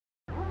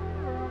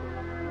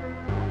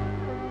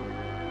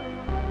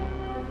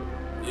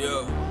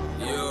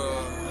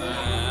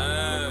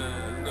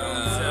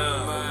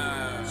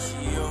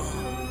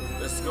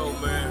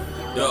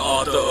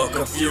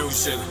of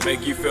confusion,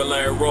 make you feel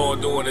like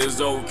wrongdoing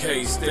is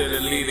okay, steady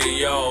leading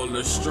y'all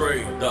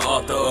astray. The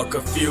author of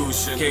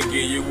confusion can't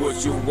give you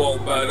what you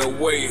want by the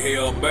way,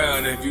 hell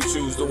bound if you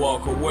choose to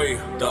walk away.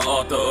 The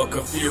author of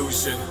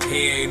confusion,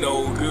 he ain't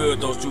no good,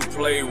 don't you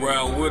play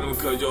around with him,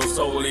 cause your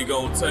soul he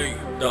gon' take.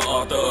 The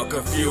author of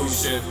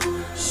confusion,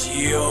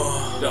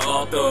 yeah. The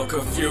author of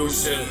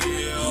confusion,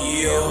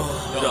 yeah.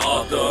 The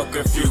author of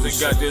confusion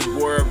got this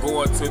world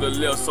going to the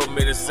left, so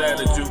many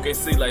sides that you can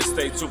see, like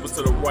state troopers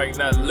to the right,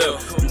 not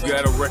left. You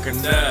gotta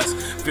recognize,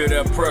 feel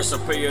that pressure,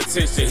 pay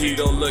attention. He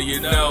don't love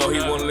you now, he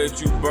wanna let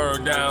you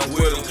burn down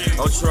with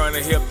him. I'm trying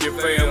to help your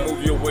fam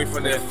move you away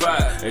from that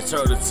fire and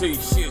turn the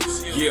teeth.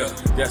 Yeah,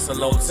 that's a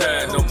long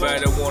time.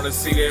 Nobody wanna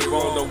see that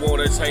wrong, don't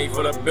wanna change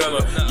for the better.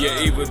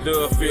 Yeah, even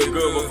though it feel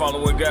good, but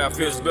following God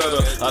feels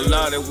better. A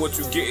lot of what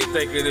you get,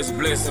 thinking it's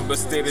blessing, but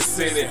steady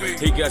sinning.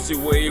 He got you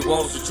where he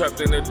wants you,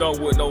 trapped in the dark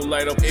with no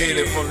light up in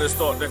it. From the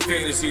start to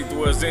finish, he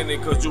dwells in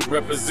it cause you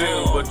represent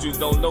him, but you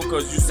don't know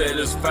cause you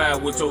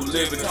satisfied with your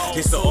living.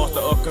 He's the author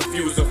of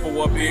confusion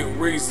for a big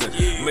reason,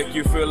 make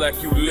you feel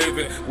like you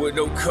living with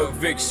no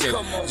conviction.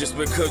 Just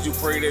because you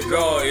pray to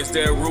God, is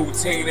that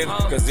routining?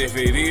 Cause if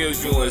it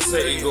is, you and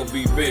Satan gon'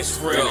 be best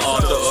friends. The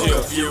author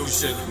of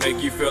confusion,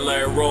 make you feel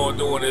like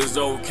wrongdoing is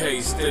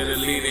okay, steady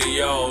leading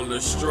y'all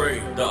astray.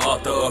 The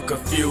author of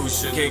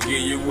confusion can't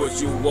give you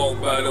what you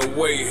want by the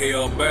way,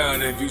 hell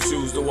bound if you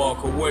choose to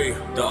walk away.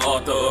 The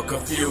author of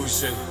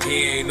confusion,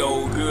 he ain't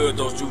no good,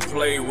 don't you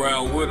play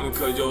around with him,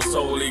 cause your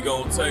soul he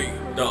gon' take.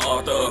 The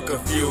author of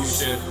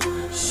confusion,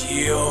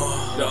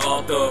 yeah. The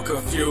author of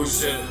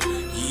confusion,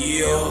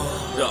 yeah.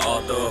 The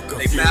author of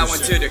confusion. They bowing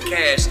to the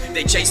cash,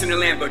 they chasing the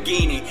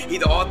Lamborghini. He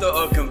the author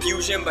of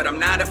confusion, but I'm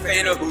not a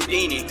fan of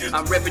Houdini.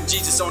 I'm repping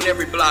Jesus on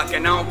every block,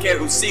 and I don't care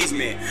who sees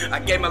me. I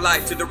gave my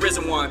life to the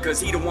risen one, cause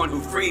he the one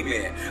who freed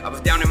me. I was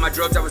down in my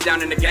drugs, I was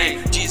down in the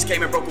game. Jesus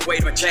came and broke away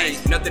my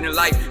chains. Nothing in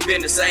life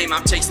been the same.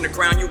 I'm chasing the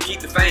crown, you keep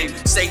the fame.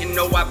 Satan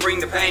know I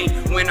bring the pain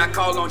when I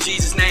call on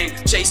Jesus' name.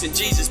 Chasing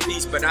Jesus'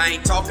 peace, but I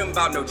ain't talking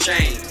about no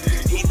chain.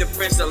 He the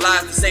prince of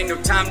lies, this ain't no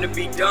time to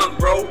be dumb,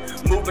 bro.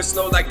 Moving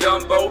slow like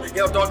Dumbo,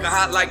 hell dark or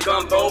hot like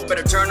gumbo.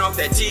 Better turn off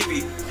that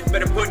TV,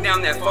 better put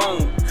down that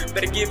phone.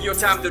 Better give your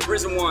time to the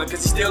risen one,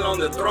 cause he's still on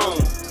the throne.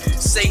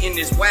 Satan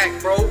is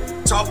whack, bro.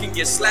 Talking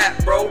get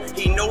slapped, bro.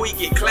 He know he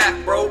get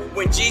clapped, bro.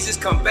 When Jesus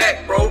come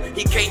back, bro,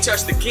 he can't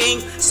touch the king,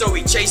 so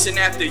he chasing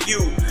after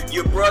you.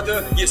 Your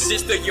brother, your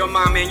sister, your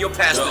mom, and your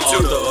pastor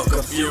too. The author of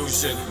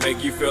confusion,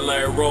 make you feel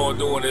like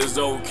wrongdoing is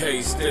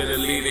okay, steady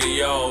leading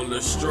y'all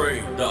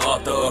astray. The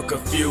author of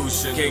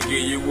confusion can't give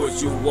you what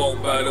you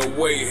want by the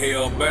way,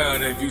 hell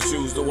bound if you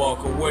choose to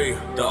walk away.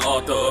 The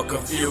author of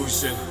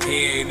confusion,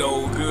 he ain't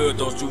no good,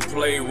 don't you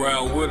play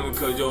around with him,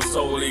 cause your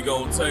soul he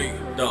gon' take.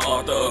 The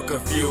author of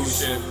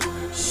confusion,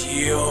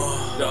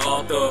 yeah. The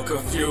author of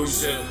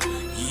confusion,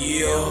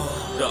 yeah.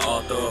 The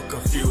author of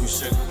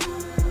confusion.